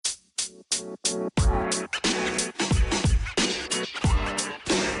It's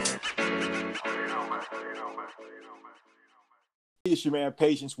your man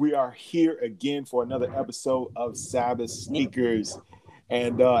Patience. We are here again for another episode of Sabbath Sneakers.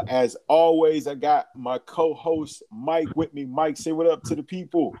 And as always, I got my co-host Mike with me. Mike, say what up to the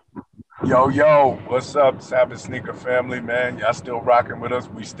people. Yo, what's up, Sabbath Sneaker family, man? Y'all still rocking with us.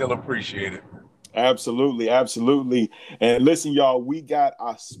 We still appreciate it. Absolutely. And listen, y'all, we got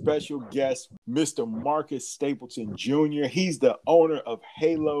our special guest, Mr. Marcus Stapleton Jr. He's the owner of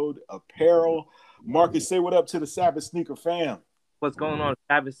Haloed Apparel. Marcus, say what up to the Sabbath Sneaker fam. What's going on,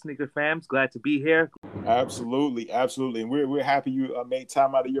 Sabbath Sneaker fams? Glad to be here. Absolutely. And we're happy you made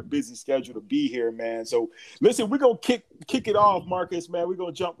time out of your busy schedule to be here, man. So listen, we're gonna kick it off, Marcus, man. We're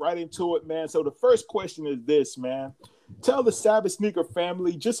gonna jump right into it, man. So the first question is this, man. Tell the Sabbath Sneaker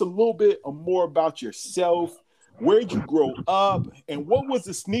family just a little bit more about yourself. Where'd you grow up, and what was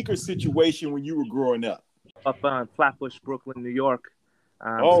the sneaker situation when you were growing up? Up on Flatbush, Brooklyn, New York.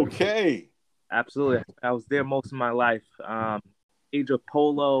 Okay. Absolutely. I was there most of my life. Age of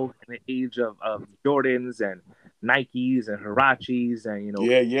Polo and the age of Jordans and Nikes and Hirachis and,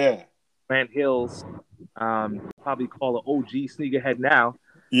 Grant Hills. Probably call an OG sneakerhead now.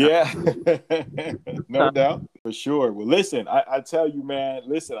 Yeah, no doubt, for sure. Well, listen, I tell you, man,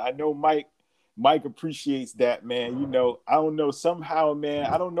 listen, I know Mike appreciates that, man. You know, I don't know, somehow, man,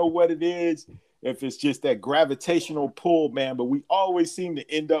 I don't know what it is, if it's just that gravitational pull, man, but we always seem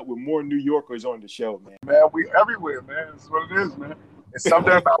to end up with more New Yorkers on the show, man. Man, we everywhere, man. That's what it is, man. It's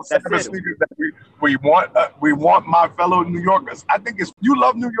something about Sabbath Sneakers that we want. We want my fellow New Yorkers. I think you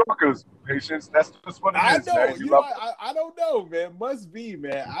love New Yorkers, Patience. That's just what it is. I know. Man. I don't know, man. Must be,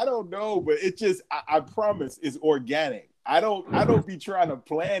 man. I don't know, but it just I promise it's organic. I don't be trying to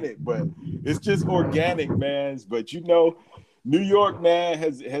plan it, but it's just organic, man. But New York, man,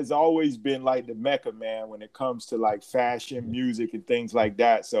 has always been like the Mecca, man, when it comes to like fashion, music, and things like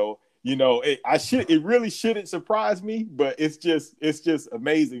that. So, it really shouldn't surprise me, but it's just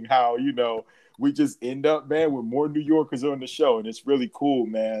amazing how, we just end up, man, with more New Yorkers on the show, and it's really cool,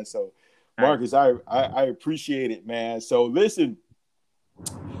 man. So, Marcus, I appreciate it, man. So, listen,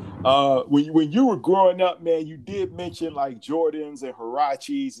 when you were growing up, man, you did mention like Jordans and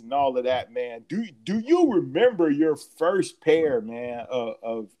Hirachis and all of that, man. Do you remember your first pair, man,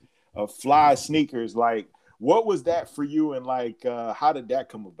 of fly sneakers? Like, what was that for you, and like, how did that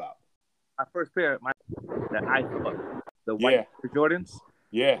come about? My first pair, that I thought, the white Jordans.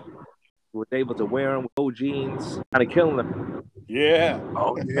 Yeah. Was able to wear them with old jeans, kind of killing them. Yeah.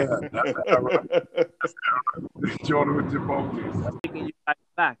 Oh, yeah. Jordan with your jeans. Taking you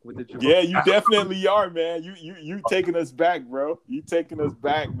back with the Jordan. Yeah, you definitely are, man. You taking us back, bro. You taking us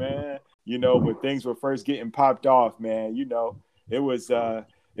back, man. When things were first getting popped off, man. It was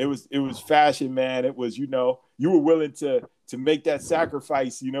fashion, man. It was, you were willing to make that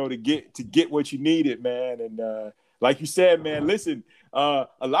sacrifice, to get what you needed, man. And like you said, man, listen, a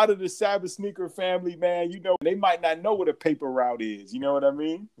lot of the Sabbath Sneaker family, man, they might not know what a paper route is. You know what I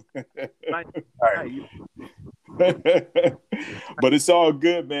mean? Right. But it's all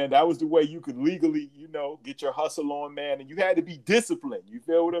good, man. That was the way you could legally, get your hustle on, man. And you had to be disciplined. You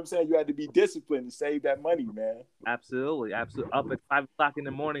feel what I'm saying? You had to be disciplined to save that money, man. Absolutely. Up at 5 o'clock in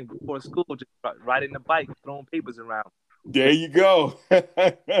the morning before school, just riding the bike, throwing papers around. There you go. Man,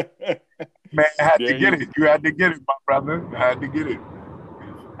 I had to get it. You had to get it, my brother. I had to get it.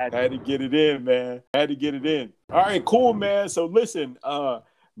 Had to get it in, man. Had to get it in. All right, cool, man. So listen,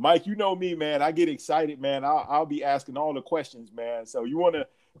 Mike, you know me, man. I get excited, man. I'll be asking all the questions, man. So you wanna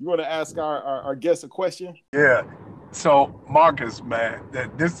ask our guest a question? Yeah. So Marcus, man,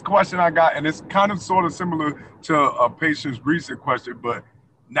 this question I got, and it's kind of sort of similar to a Patient's recent question, but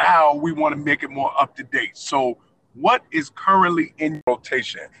now we want to make it more up to date. So what is currently in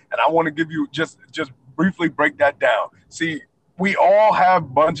rotation? And I want to give you just briefly break that down. See, we all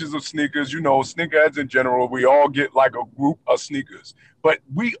have bunches of sneakers, sneakerheads in general. We all get like a group of sneakers, but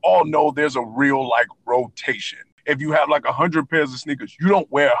we all know there's a real like rotation. If you have like 100 pairs of sneakers, you don't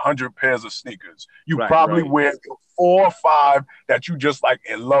wear 100 pairs of sneakers. You probably wear 4 or 5 that you just like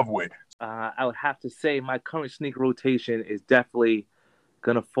in love with. I would have to say my current sneaker rotation is definitely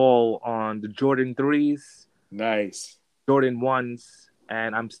gonna fall on the Jordan 3s. Nice. Jordan 1s,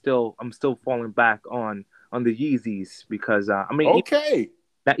 and I'm still falling back on the Yeezys because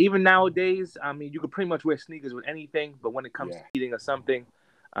even nowadays, you can pretty much wear sneakers with anything, but when it comes to eating or something,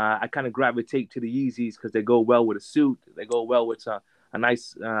 I kind of gravitate to the Yeezys because they go well with a suit. They go well with a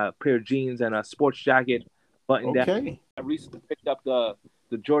nice pair of jeans and a sports jacket button down. I recently picked up the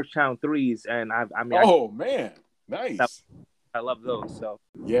Georgetown 3s, and oh man, nice. I love those. So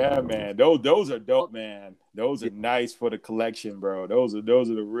yeah, man, those are dope, man. Those are nice for the collection, bro. Those are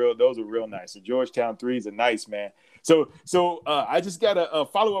real nice. The Georgetown 3s are nice, man. So I just got a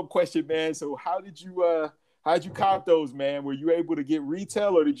follow-up question, man. So how'd you cop those, man? Were you able to get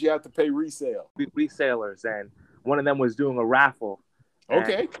retail or did you have to pay resale? Resellers, and one of them was doing a raffle.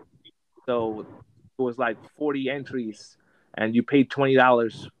 Okay. So it was like 40 entries, and you paid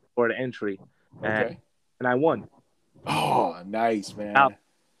 $20 for the entry, and I won. Oh, nice, man.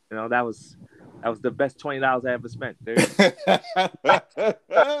 You know, that was the best $20 I ever spent. Nice,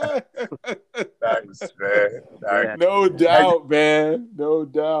 man. Yeah. No doubt, man. No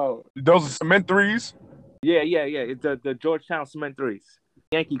doubt. Those are cement 3s? Yeah. It's the Georgetown cement 3s.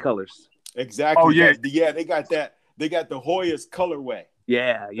 Yankee colors. Exactly. Oh, yeah. They got that. They got the Hoyas colorway.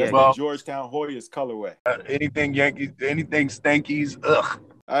 Yeah. That's the Georgetown Hoyas colorway. Anything Yankees, anything Stankies, ugh.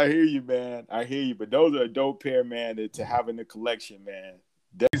 I hear you, man. I hear you. But those are a dope pair, man, to have in the collection, man.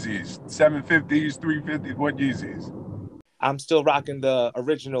 Yeezys, 750s, 350s. What Yeezys? I'm still rocking the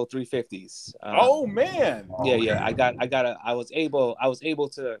original 350s. Oh man. Yeah. I was able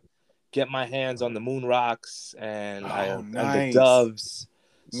to get my hands on the Moon Rocks and and the Doves.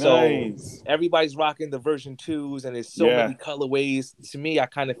 So everybody's rocking the version 2s, and there's so many colorways. To me, I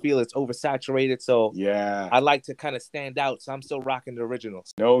kind of feel it's oversaturated. So I like to kind of stand out. So I'm still rocking the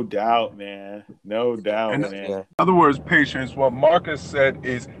originals. No doubt, man. No doubt, man. In other words, Patience, what Marcus said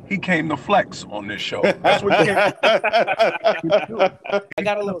is he came to flex on this show. That's what he came to do. I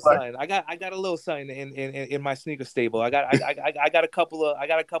got a little sign. I got a little sign in my sneaker stable. I got a couple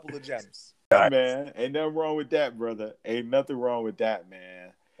of gems. Man, ain't nothing wrong with that, brother. Ain't nothing wrong with that,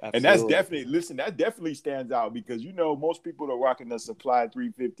 man. Absolutely. And that definitely stands out because, you know, most people are rocking the supply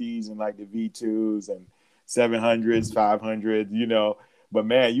 350s and like the V2s and 700s, 500s, you know. But,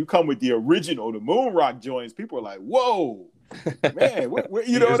 man, you come with the original, the Moon Rock joints. People are like, whoa, man,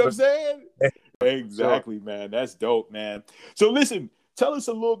 you know what I'm saying? Exactly, man. That's dope, man. So, listen, tell us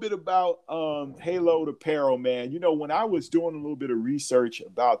a little bit about Haloed Apparel, man. You know, when I was doing a little bit of research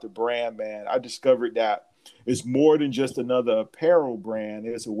about the brand, man, I discovered that it's more than just another apparel brand.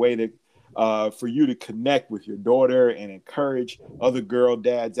 It's a way to for you to connect with your daughter and encourage other girl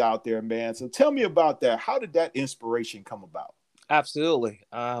dads out there, man. So tell me about that. How did that inspiration come about? Absolutely.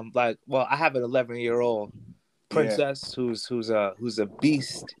 I have an 11-year-old princess who's a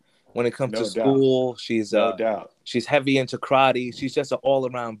beast when it comes to school. She's she's heavy into karate. She's just an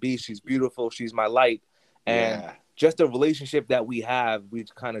all-around beast. She's beautiful. She's my light. And just the relationship that we have, we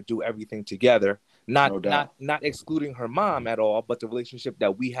kind of do everything together. Not excluding her mom at all, but the relationship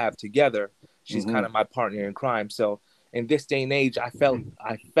that we have together, she's kind of my partner in crime. So in this day and age, I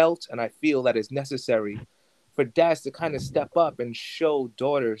felt and I feel that it's necessary for dads to kind of step up and show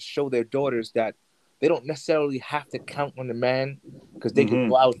their daughters that they don't necessarily have to count on the man, because they can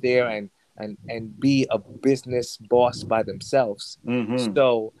go out there and be a business boss by themselves.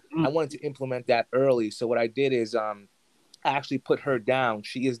 So I wanted to implement that early. So what I did is I actually put her down.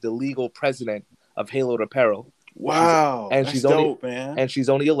 She is the legal president of Haloed Apparel. Wow. She's dope, man. And she's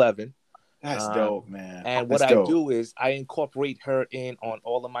only 11. That's dope, man. And what I do is I incorporate her in on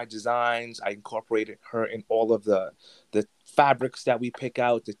all of my designs. I incorporated her in all of the fabrics that we pick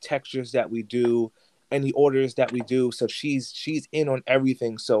out, the textures that we do, any orders that we do. So she's in on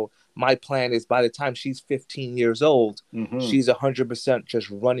everything. So my plan is by the time she's 15 years old, she's 100% just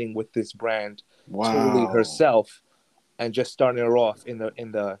running with this brand totally herself, and just starting her off in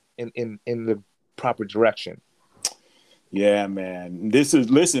the proper direction. Yeah, man. This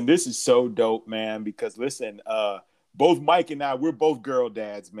is so dope, man, because both Mike and I, we're both girl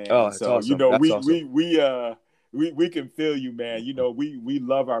dads, man. Oh, so awesome. You know, we can feel you, man. You know, we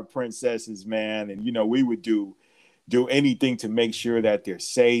love our princesses, man, and you know, we would do anything to make sure that they're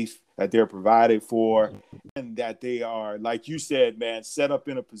safe, that they're provided for, and that they are, like you said, man, set up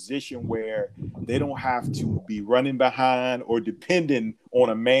in a position where they don't have to be running behind or dependent on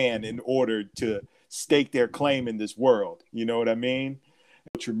a man in order to stake their claim in this world. You know what I mean?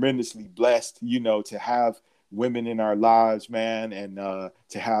 We're tremendously blessed, you know, to have women in our lives, man, and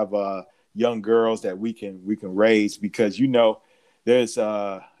to have young girls that we can raise, because, you know, there's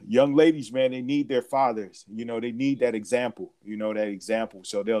young ladies, man, they need their fathers. You know, they need that example,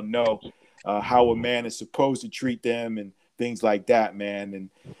 so they'll know how a man is supposed to treat them and things like that, man.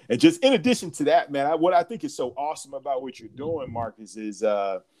 And just in addition to that, man, what I think is so awesome about what you're doing, Marcus, is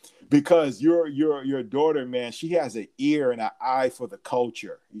because your daughter, man, she has an ear and an eye for the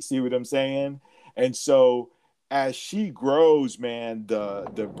culture. You see what I'm saying? And so as she grows, man,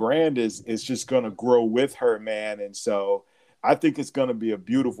 the brand is just going to grow with her, man. And so I think it's going to be a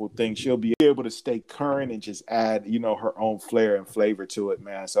beautiful thing. She'll be able to stay current and just add, her own flair and flavor to it,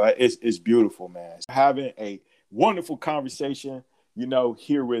 man. So it's beautiful, man. Having a wonderful conversation,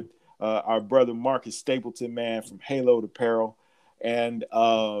 here with our brother Marcus Stapleton, man, from Haloed Apparel. And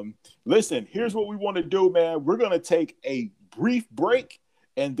listen, here's what we want to do, man. We're going to take a brief break,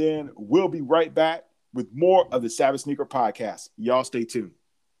 and then we'll be right back with more of the Savage Sneaker Podcast. Y'all stay tuned.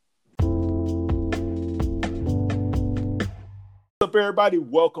 What's up, everybody?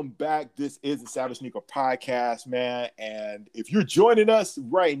 Welcome back. This is the Savage Sneaker Podcast, man. And if you're joining us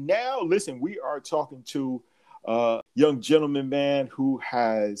right now, listen, we are talking to a young gentleman, man, who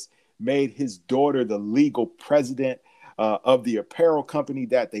has made his daughter the legal president of the apparel company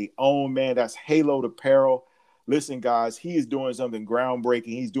that they own, man. That's Haloed Apparel. Listen, guys, he is doing something groundbreaking.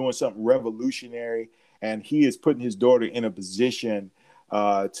 He's doing something revolutionary, and he is putting his daughter in a position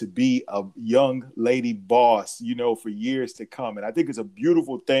to be a young lady boss, for years to come. And I think it's a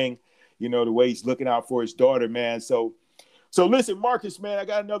beautiful thing, the way he's looking out for his daughter, man. So listen, Marcus, man, I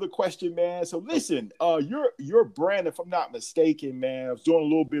got another question, man. So listen, your brand, if I'm not mistaken, man, I was doing a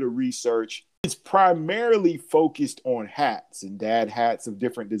little bit of research. It's primarily focused on hats and dad hats of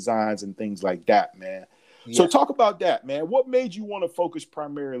different designs and things like that, man. Yeah. So talk about that, man. What made you want to focus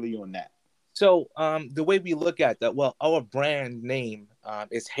primarily on that? So the way we look at that, well, our brand name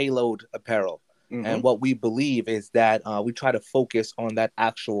is Haloed Apparel. Mm-hmm. And what we believe is that we try to focus on that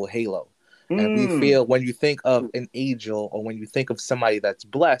actual halo. And we feel when you think of an angel or when you think of somebody that's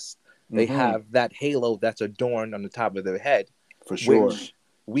blessed, they have that halo that's adorned on the top of their head. For sure. Which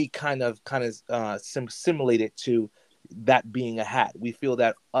we kind of simulate it to that being a hat. We feel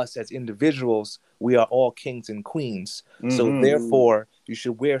that us as individuals, we are all kings and queens. So therefore, you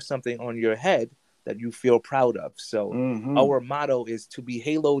should wear something on your head that you feel proud of. So our motto is to be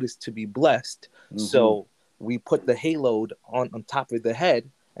haloed is to be blessed. So we put the haloed on top of the head,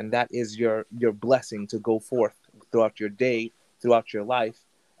 and that is your blessing to go forth throughout your day, throughout your life.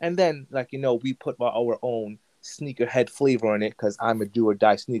 And then, we put our own sneakerhead flavor in it because I'm a do or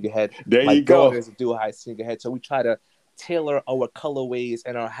die sneakerhead. There My you go. daughter is a do or die sneakerhead. So we try to tailor our colorways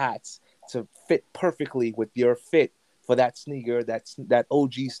and our hats to fit perfectly with your fit for that sneaker, that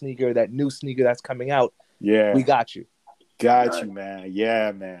OG sneaker, that new sneaker that's coming out. Yeah. We got you. Got you, man.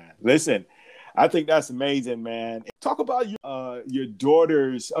 Yeah, man. Listen, I think that's amazing, man. Talk about your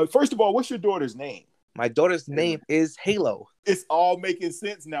daughter's. First of all, what's your daughter's name? My daughter's name is Halo. It's all making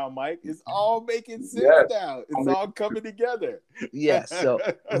sense now, Mike. It's all making sense now. It's all coming together. Yes. So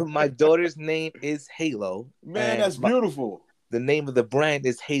my daughter's name is Halo. Man, that's beautiful. The name of the brand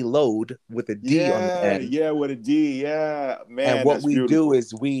is Haloed with a D on the end. Yeah, with a D. Yeah, man. And what we do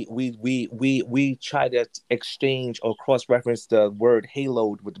is we try to exchange or cross-reference the word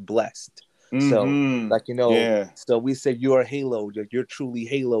haloed with blessed. So, so we say you're haloed, you're truly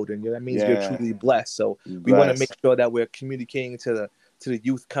haloed, and that means you're truly blessed. So we want to make sure that we're communicating to the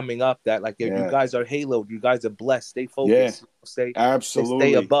youth coming up that you guys are haloed, you guys are blessed. Stay focused. Stay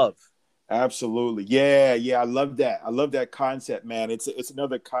above. Absolutely. Yeah. I love that. I love that concept, man. It's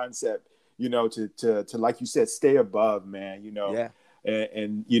another concept, to like you said, stay above, man,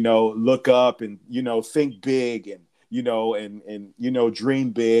 and look up and, think big and, and dream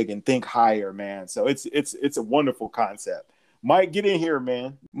big and think higher, man. So it's a wonderful concept. Mike, get in here,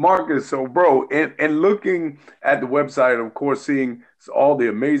 man. Marcus, so bro, and looking at the website, of course, seeing all the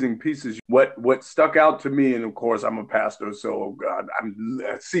amazing pieces, what stuck out to me, and of course, I'm a pastor, so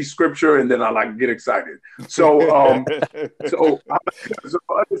I see scripture and then I get excited. So,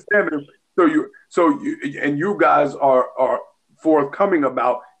 understanding. So you guys are forthcoming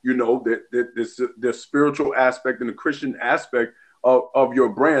about the spiritual aspect and the Christian aspect of your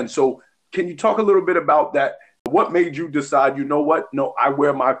brand. So, can you talk a little bit about that? What made you decide, No, I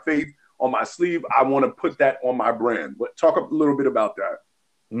wear my faith on my sleeve. I want to put that on my brand. Talk a little bit about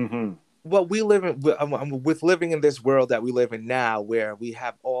that. Well, we live with living in this world that we live in now, where we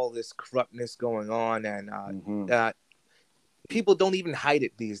have all this corruptness going on, and people don't even hide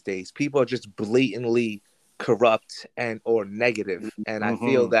it these days. People are just blatantly corrupt or negative, and I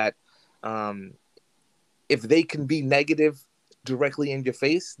feel that if they can be negative directly in your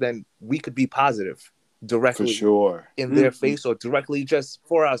face, then we could be positive directly in their face, or directly just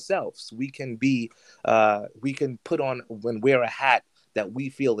for ourselves. We can put on when wear a hat that we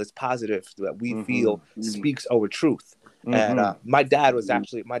feel is positive, that we feel speaks our truth. And my dad was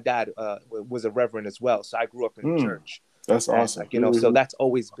a reverend as well, so I grew up in church. That's awesome. So that's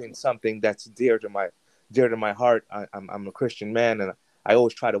always been something that's dear to my heart. I'm a Christian man, and I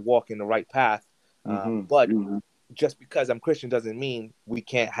always try to walk in the right path. But just because I'm Christian doesn't mean we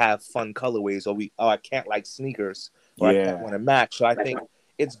can't have fun colorways, or I can't like sneakers, or I can't want to match. So I think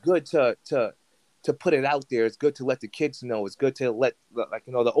it's good to put it out there. It's good to let the kids know. It's good to let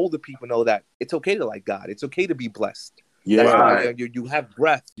the older people know that it's okay to like God. It's okay to be blessed. Yeah, that's why you have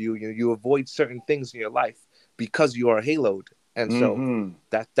breath. You avoid certain things in your life because you are haloed, and so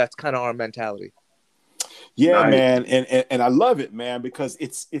that's kind of our mentality. Yeah, man, and I love it, man, because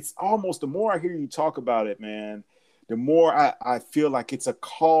it's almost, the more I hear you talk about it, man, the more I feel like it's a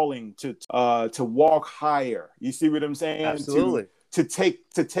calling to walk higher. You see what I'm saying? Absolutely. To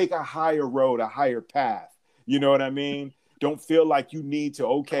take a higher road, a higher path. You know what I mean? Don't feel like you need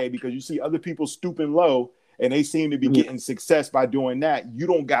to, because you see other people stooping low and they seem to be getting success by doing that. You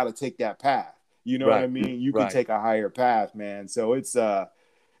don't got to take that path. You know what I mean? You can take a higher path, man. So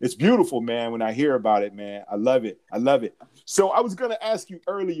it's beautiful, man, when I hear about it, man. I love it. I love it. So I was going to ask you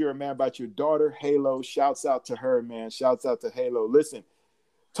earlier, man, about your daughter, Halo. Shouts out to her, man. Shouts out to Halo. Listen,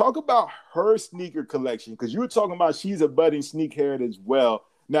 talk about her sneaker collection, because you were talking about she's a budding sneakerhead as well.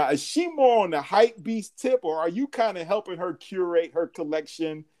 Now, is she more on the hype beast tip, or are you kind of helping her curate her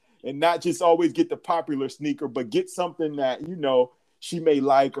collection and not just always get the popular sneaker, but get something that, she may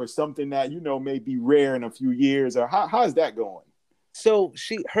like, or something that, may be rare in a few years? Or how's that going? So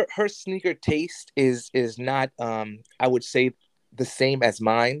her sneaker taste is not I would say the same as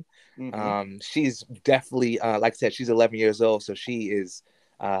mine. She's definitely like I said, she's 11 years old, so she is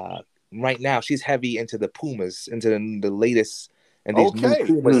right now she's heavy into the Pumas, into the latest and these new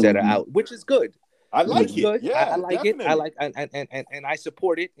Pumas that are out, which is good. I like it. Good. Yeah, I like definitely. it. I like and I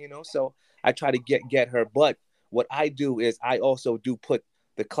support it. So I try to get her. But what I do is I also do put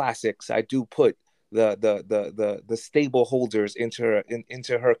the classics. I do put the stable holders into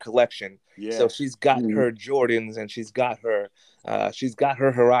her collection. Yeah. So she's got her Jordans, and she's got her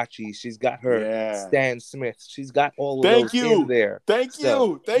Huaraches, she's got her Stan Smiths, she's got all of those in there. Thank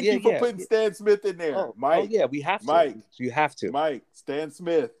you for putting Stan Smith in there. Mike. Oh yeah, we have to. Mike, you have to. Mike, Stan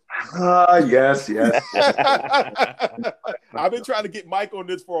Smith. Yes. I've been trying to get Mike on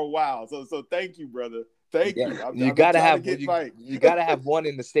this for a while, so thank you, brother. Thank you. You gotta have one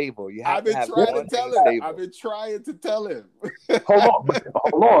in the stable. I've been trying to tell him. Hold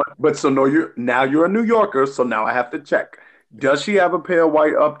on. But so you're a New Yorker, so now I have to check. Does she have a pair of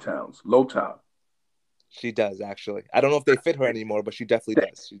white Uptowns, low top? She does, actually. I don't know if they fit her anymore, but she definitely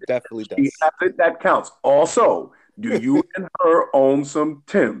does. She definitely does. That counts. Also, do you and her own some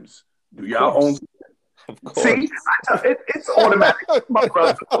Timbs? Do y'all own? Of course. See, it's automatic. My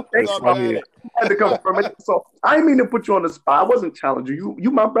brother. I had to confirm it. So I didn't mean to put you on the spot. I wasn't challenging you.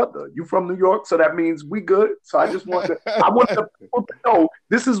 You my brother. You from New York, so that means we good. So I want the people to know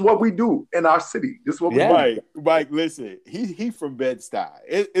this is what we do in our city. This is what we do. Mike, listen, he from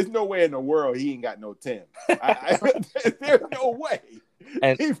Bed-Stuy. There's no way in the world he ain't got no Tim. There's no way.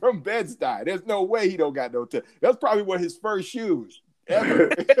 And he from Bed-Stuy. There's no way he don't got no Tim. That's probably one of his first shoes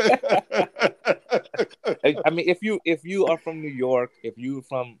ever. I mean, if you are from New York, if you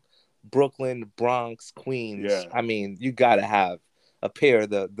from Brooklyn, Bronx, Queens, I mean, you gotta have a pair of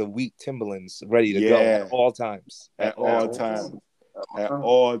the wheat Timberlands ready to go at all times. At all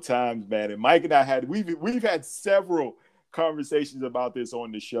times, man. And Mike and I we've had several conversations about this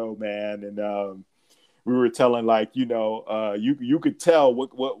on the show, man. And we were telling, like, you could tell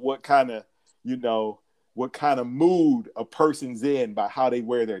what kind of what kind of mood a person's in by how they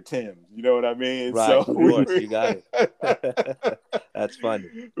wear their Timbs. You know what I mean? Right, so of course, you got it. That's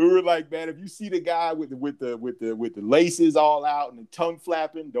funny. We were like, man, if you see the guy with the laces all out and the tongue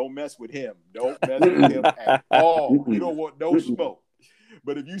flapping, don't mess with him. Don't mess with him at all. You don't want no smoke.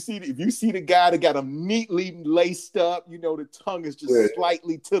 But if you see the guy that got them neatly laced up, the tongue is just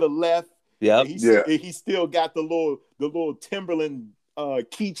slightly to the left. Yeah. He still got the little Timberland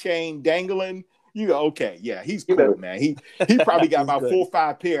keychain dangling. Okay, yeah, he's cool, man. He probably got about 4 or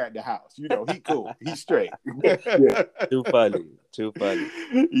 5 pair at the house. He cool. He's straight. Too funny.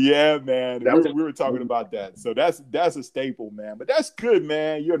 Yeah, man. We were talking about that. So that's a staple, man. But that's good,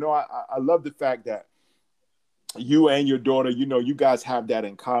 man. I love the fact that you and your daughter, you guys have that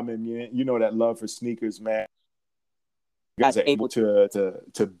in common. That love for sneakers, man. You guys are able to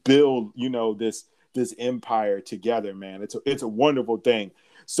build, this empire together, man. It's a wonderful thing.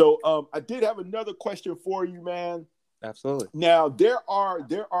 So I did have another question for you, man. Absolutely. Now there are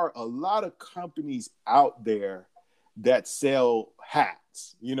a lot of companies out there that sell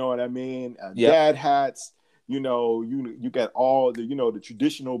hats. You know what I mean? Dad hats. You got all the the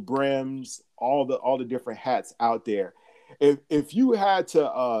traditional brims, all the different hats out there. If you had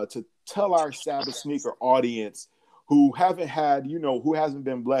to tell our Sabbath Sneaker audience who hasn't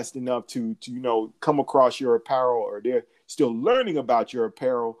been blessed enough to come across your apparel, or they're still learning about your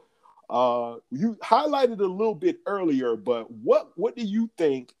apparel, you highlighted a little bit earlier, but what do you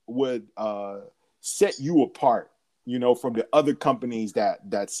think would set you apart, from the other companies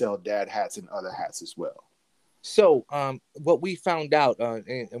that sell dad hats and other hats as well? So what we found out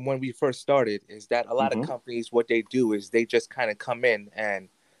and when we first started is that a lot of companies, what they do is they just kind of come in and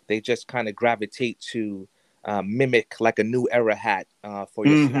they just kind of gravitate to mimic like a new era hat for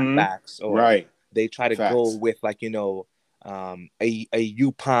your snapbacks, or they try to go with like, a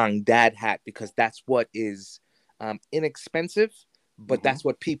Yupang dad hat because that's what is inexpensive, but that's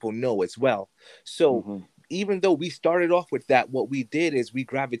what people know as well. So even though we started off with that, what we did is we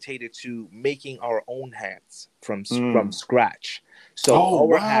gravitated to making our own hats from scratch.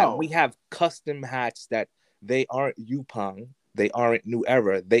 So hat, we have custom hats that they aren't Yupang, they aren't New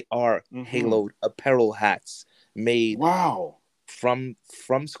Era, they are Halo apparel hats made from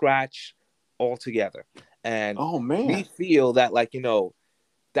scratch altogether. And we feel that, like,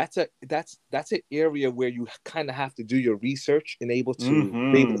 that's an area where you kind of have to do your research and be able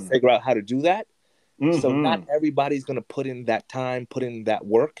to figure out how to do that. So not everybody's going to put in that time, put in that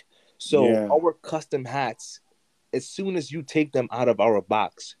work. So our custom hats, as soon as you take them out of our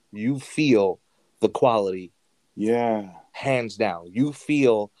box, you feel the quality. Yeah. Hands down. You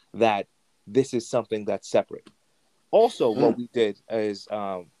feel that this is something that's separate. Also, what we did is,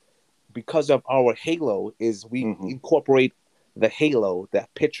 because of our halo, is we incorporate the halo,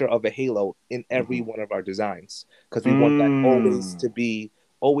 that picture of a halo, in every one of our designs, because we want that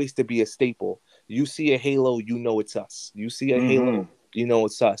always to be a staple. You see a halo, you know it's us. You see a halo, you know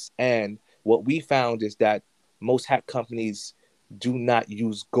it's us. And what we found is that most hat companies do not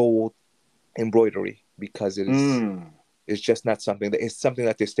use gold embroidery because it's just not something that, it's something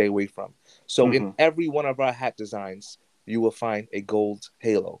that they stay away from. So in every one of our hat designs, you will find a gold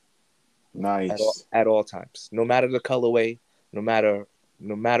halo. Nice. At all times, no matter the colorway, no matter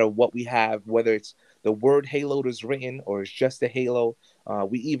what we have, whether it's the word halo is written or it's just a halo.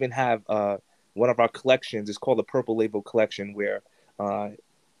 We even have one of our collections is called the Purple Label collection, where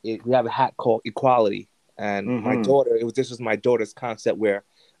we have a hat called Equality. And my daughter, this was my daughter's concept, where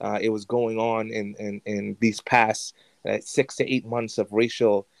it was going on in these past 6 to 8 months of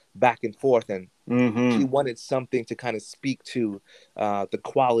racial back and forth, and she wanted something to kind of speak to the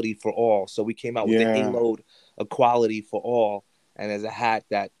quality for all. So we came out with the Halo Equality for All, and as a hat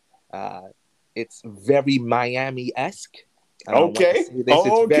that it's very Miami-esque. Okay.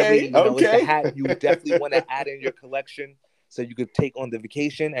 It's a hat you definitely want to add in your collection, so you could take on the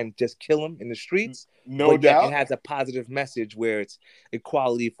vacation and just kill them in the streets. No doubt. It has a positive message where it's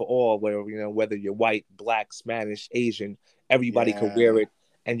equality for all, where, whether you're white, black, Spanish, Asian, everybody could wear it,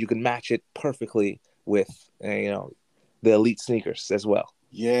 and you can match it perfectly with, the elite sneakers as well.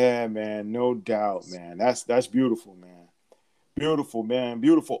 Yeah, man. No doubt, man. That's beautiful, man. Beautiful, man.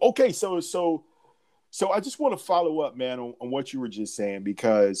 Beautiful. Okay. So I just want to follow up, man, on what you were just saying,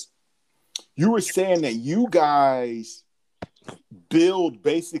 because you were saying that you guys build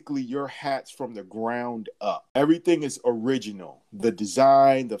basically your hats from the ground up. Everything is original. The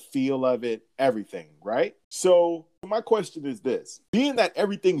design, the feel of it, everything, right? So my question is this: being that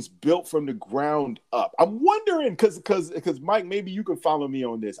everything's built from the ground up, I'm wondering, because Mike, maybe you can follow me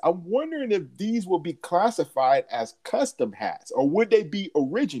on this. I'm wondering if these will be classified as custom hats, or would they be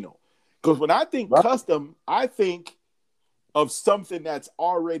original? Because when I think custom, I think of something that's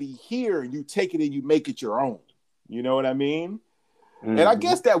already here and you take it and you make it your own. You know what I mean? And I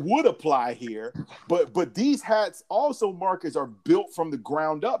guess that would apply here. But these hats also, Marcus, are built from the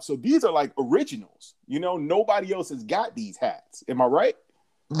ground up. So these are like originals. Nobody else has got these hats. Am I right?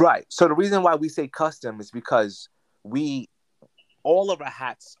 Right. So the reason why we say custom is because all of our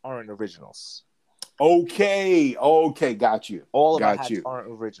hats aren't originals. Okay, got you. All of our hats aren't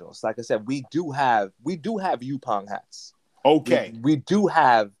originals. Like I said, we do have Yupang hats. Okay. We do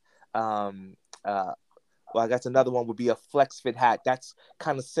have I guess another one would be a flex fit hat. That's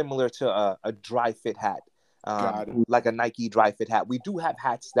kind of similar to a dry fit hat. Like a Nike dry fit hat. We do have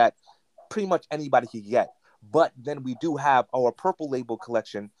hats that pretty much anybody can get. But then we do have our Purple Label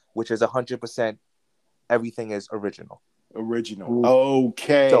collection, which is 100% everything is original.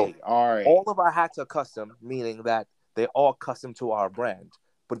 Okay. So, all right. All of our hats are custom, meaning that they're all custom to our brand.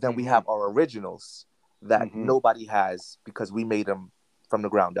 But then we have our originals that nobody has because we made them from the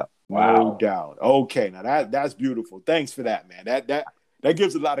ground up. Wow. No doubt. Okay, now that's beautiful. Thanks for that, man. That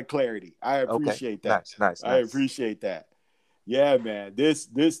gives a lot of clarity. I appreciate that. Nice. I appreciate that. Yeah, man. This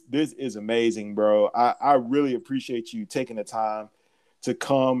is amazing, bro. I really appreciate you taking the time to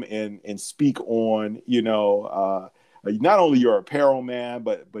come and speak on, not only your apparel, man,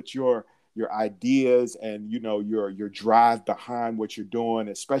 but your ideas and your drive behind what you're doing,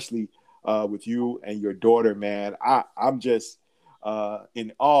 especially with you and your daughter, man. I'm just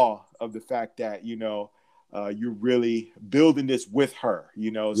in awe of the fact that, you're really building this with her,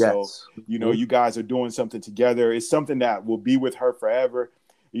 Yes. So, you guys are doing something together. It's something that will be with her forever.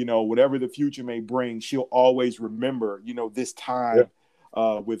 Whatever the future may bring, she'll always remember, this time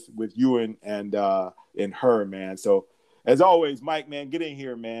with you and her, man. So as always, Mike, man, get in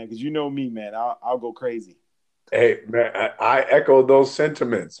here, man, because you know me, man. I'll go crazy. Hey, man, I echo those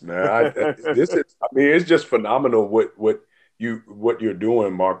sentiments, man. It's just phenomenal what you're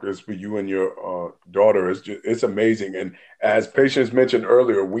doing, Marcus, for you and your daughter. It's amazing. And as Patience mentioned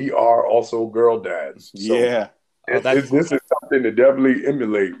earlier, we are also girl dads. So yeah. This is something to definitely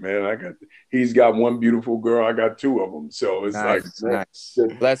emulate, man. He's got one beautiful girl. I got two of them. So it's nice.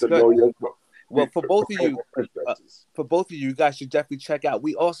 That's good. Well, for both of you, you guys should definitely check out.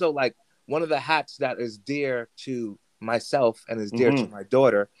 We also one of the hats that is dear to myself and is dear to my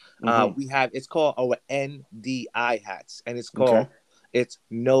daughter. It's called our NDI hats, and it's called it's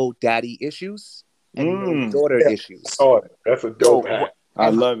No Daddy Issues and No Daughter Issues. Oh, that's a dope hat. I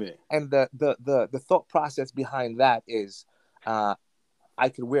love it. And the thought process behind that is, I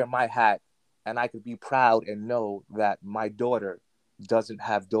could wear my hat and I could be proud and know that my daughter doesn't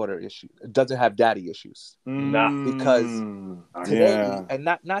have daddy issues. Because today, and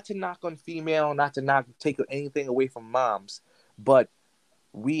not to knock on female, not to take anything away from moms, but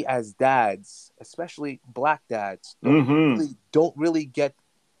we as dads, especially Black dads, don't really get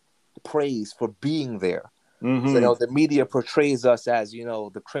praise for being there. So, the media portrays us as,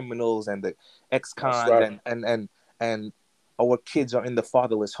 the criminals and the ex-cons, right, and our kids are in the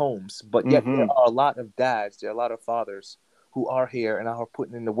fatherless homes. But yet there are a lot of dads, there are a lot of fathers who are here and are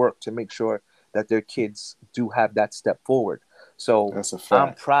putting in the work to make sure that their kids do have that step forward. So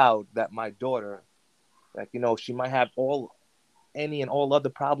I'm proud that my daughter, she might have any and all other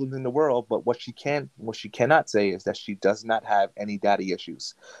problems in the world, but what she cannot say is that she does not have any daddy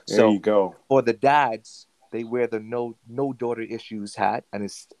issues. There you go. For the dads, they wear the no daughter issues hat and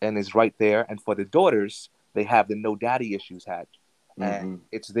is right there. And for the daughters, they have the no daddy issues hat. And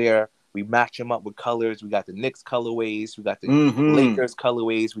it's there. We match them up with colors. We got the Knicks colorways. We got the Lakers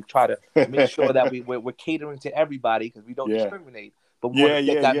colorways. We try to make sure that we're catering to everybody because we don't discriminate. But we want to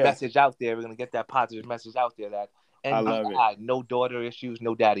get that message out there. We're going to get that positive message out there that NDI, no daughter issues,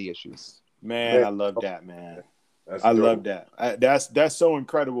 no daddy issues. Man, I love that, man. I love that. That's so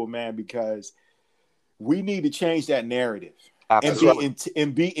incredible, man, because we need to change that narrative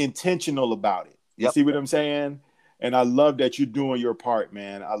and be intentional about it. You see what I'm saying? And I love that you're doing your part,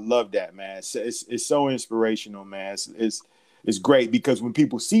 man. I love that, man. It's so inspirational, man. It's great because when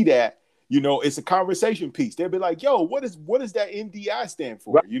people see that, it's a conversation piece. They'll be like, "Yo, what does that NDI stand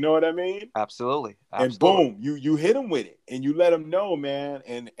for?" Right. You know what I mean? Absolutely. And boom, you hit them with it, and you let them know, man.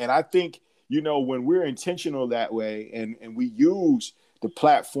 And I think when we're intentional that way, and we use the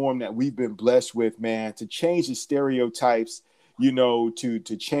platform that we've been blessed with, man, to change the stereotypes,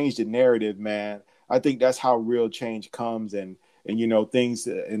 to change the narrative, man. I think that's how real change comes, and things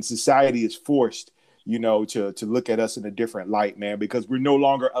in society is forced, to look at us in a different light, man, because we're no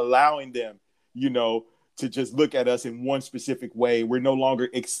longer allowing them, to just look at us in one specific way. We're no longer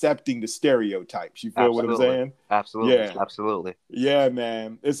accepting the stereotypes. You feel what I'm saying? Absolutely. Yeah. Absolutely. Yeah,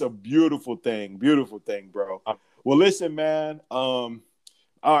 man. It's a beautiful thing, bro. Well, listen, man. All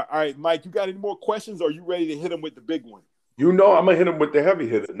right, Mike, you got any more questions? Or are you ready to hit them with the big one? I'm gonna hit him with the heavy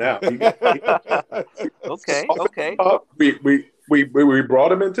hitter now. Okay. We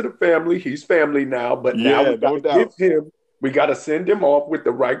brought him into the family. He's family now, but now we got to send him off with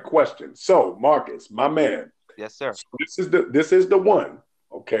the right question. So, Marcus, my man. Yes, sir. So this is the one.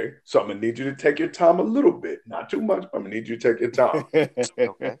 Okay. So I'm gonna need you to take your time a little bit, not too much. But I'm gonna need you to take your time.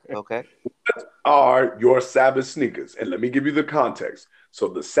 Okay. What are your Sabbath sneakers? And let me give you the context. So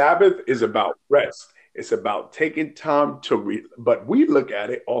the Sabbath is about rest. It's about taking time but we look at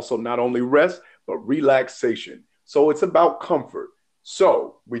it also not only rest, but relaxation. So it's about comfort.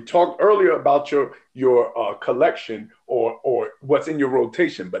 So we talked earlier about your collection or what's in your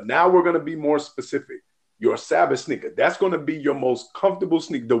rotation, but now we're going to be more specific. Your Sabbath sneaker, that's going to be your most comfortable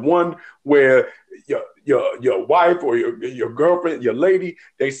sneaker, the one where your wife or your girlfriend, your lady,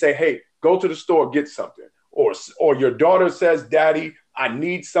 they say, "Hey, go to the store, get something," or your daughter says, "Daddy, I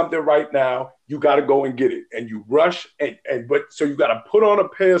need something right now. You got to go and get it." And you rush so you got to put on a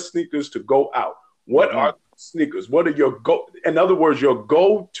pair of sneakers to go out. What are sneakers? What are in other words, your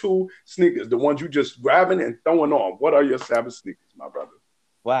go-to sneakers, the ones you just grabbing and throwing on? What are your Sabbath sneakers, my brother?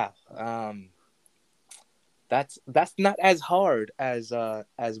 Wow. That's not as hard as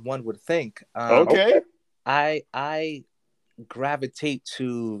one would think. Okay. I gravitate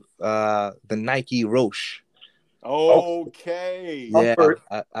to the Nike Roche. Okay. Yeah.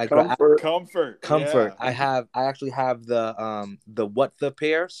 Comfort. Yeah. I actually have the What the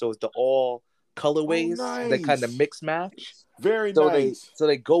pair, so it's the all colorways. Nice. They kind of mix match. Very nice. So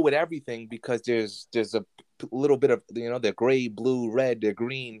they go with everything because there's a little bit of, they're gray, blue, red, they're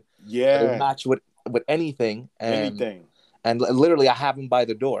green. Yeah. So they match with anything. And literally, I have them by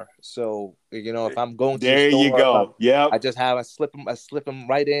the door. So if I'm going to the store, you go. Yeah. I just have I slip them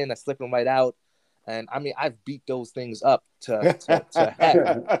right in. I slip them right out. And I mean, I've beat those things up to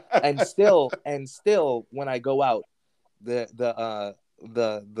heck. and still, when I go out, the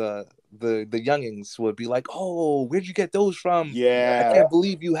youngins would be like, "Oh, where'd you get those from? Yeah, I can't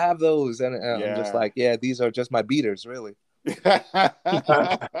believe you have those." And I'm just like, "Yeah, these are just my beaters, really."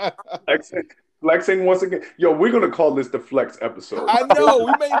 Flexing once again. Yo, we're gonna call this the flex episode. I know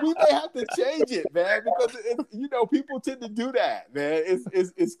we may have to change it, man, because people tend to do that, man.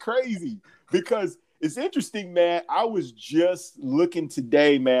 It's crazy because it's interesting, man. I was just looking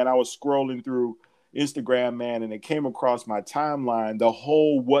today, man. I was scrolling through Instagram, man, and it came across my timeline. The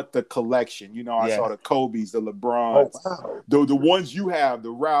whole What the collection. I saw the Kobe's, the LeBrons, the ones you have,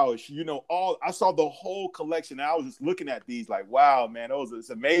 the Roush. I saw the whole collection. And I was just looking at these like, wow, man, it's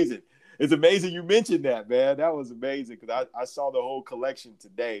amazing. It's amazing you mentioned that, man. That was amazing because I saw the whole collection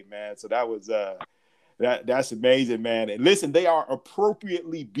today, man. So that was that's amazing, man. And listen, they are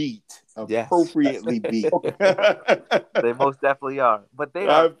appropriately beat. Appropriately beat. They most definitely are. But they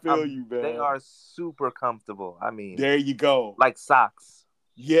are. I feel you, man. They are super comfortable. I mean, there you go. Like socks.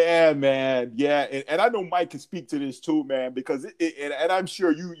 Yeah, man. Yeah, and I know Mike can speak to this too, man, because and I'm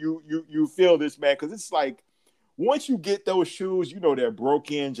sure you feel this, man, because it's like, once you get those shoes, they're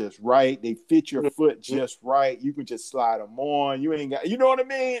broke in just right. They fit your foot just right. You can just slide them on. You ain't got, you know what I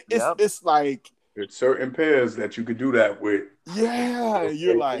mean? It's like, there's certain pairs that you could do that with. Yeah,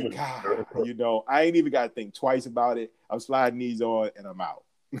 you're like, God, I ain't even got to think twice about it. I'm sliding these on and I'm out.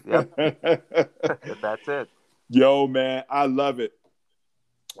 Yep. That's it. Yo, man, I love it.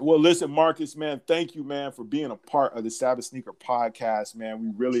 Well, listen, Marcus, man, thank you, man, for being a part of the Sabbath Sneaker podcast, man.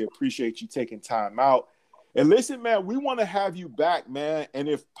 We really appreciate you taking time out. And listen, man, we want to have you back, man. And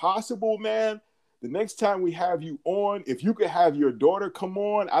if possible, man, the next time we have you on, if you could have your daughter come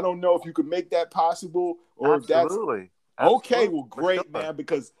on, I don't know if you could make that possible or Absolutely. if that's okay. Well, great, man.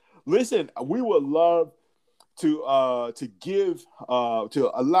 Because listen, we would love to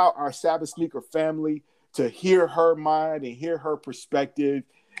allow our Sabbath Sneaker family to hear her mind and hear her perspective,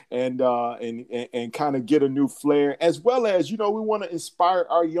 and kind of get a new flair, as well as we want to inspire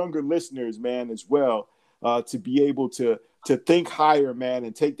our younger listeners, man, as well. To be able to think higher, man,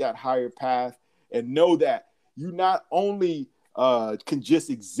 and take that higher path, and know that you not only can just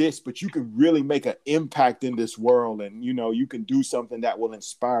exist, but you can really make an impact in this world, and you can do something that will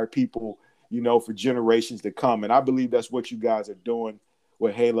inspire people, for generations to come. And I believe that's what you guys are doing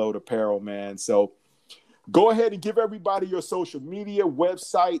with Haloed Apparel, man. So go ahead and give everybody your social media,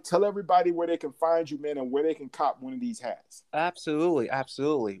 website. Tell everybody where they can find you, man, and where they can cop one of these hats. Absolutely.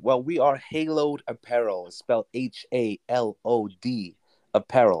 Well, we are Haloed Apparel. It's spelled HALOD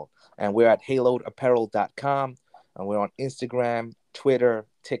Apparel. And we're at haloedapparel.com. And we're on Instagram, Twitter,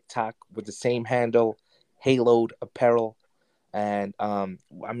 TikTok with the same handle, Haloed Apparel. And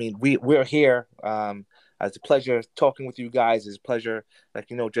we're here. It's a pleasure talking with you guys. It's a pleasure,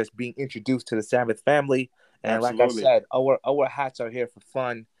 just being introduced to the Sabbath family. And Absolutely. Like I said, our hats are here for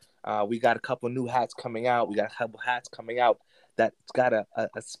fun. We got a couple new hats coming out. We got a couple hats coming out that's got a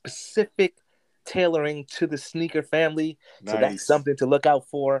specific tailoring to the sneaker family. Nice. So that's something to look out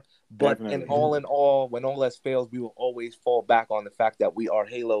for. But Definitely. in all, when all else fails, we will always fall back on the fact that we are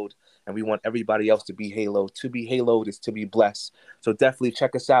haloed, and we want everybody else to be haloed. To be haloed is to be blessed. So definitely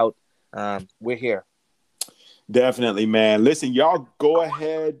check us out. We're here. Definitely, man. Listen, y'all go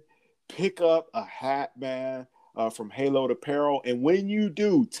ahead, pick up a hat, man, from Haloed Apparel. And when you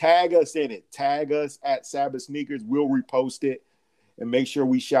do, tag us in it. Tag us at Sabbath Sneakers. We'll repost it and make sure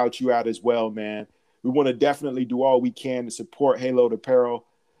we shout you out as well, man. We want to definitely do all we can to support Haloed Apparel.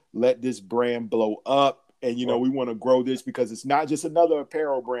 Let this brand blow up. And, we want to grow this because it's not just another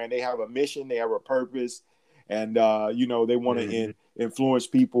apparel brand. They have a mission. They have a purpose. And, they want to influence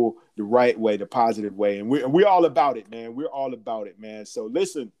people the right way, the positive way. And we're all about it, man. We're all about it, man. So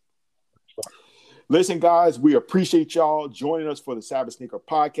listen, guys, we appreciate y'all joining us for the Sabbath Sneaker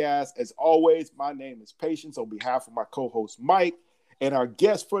podcast. As always, my name is Patience on behalf of my co-host, Mike, and our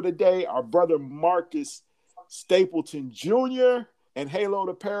guest for the day, our brother, Marcus Stapleton Jr. and Haloed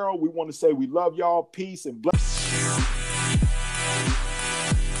Apparel. We want to say we love y'all. Peace and blessings.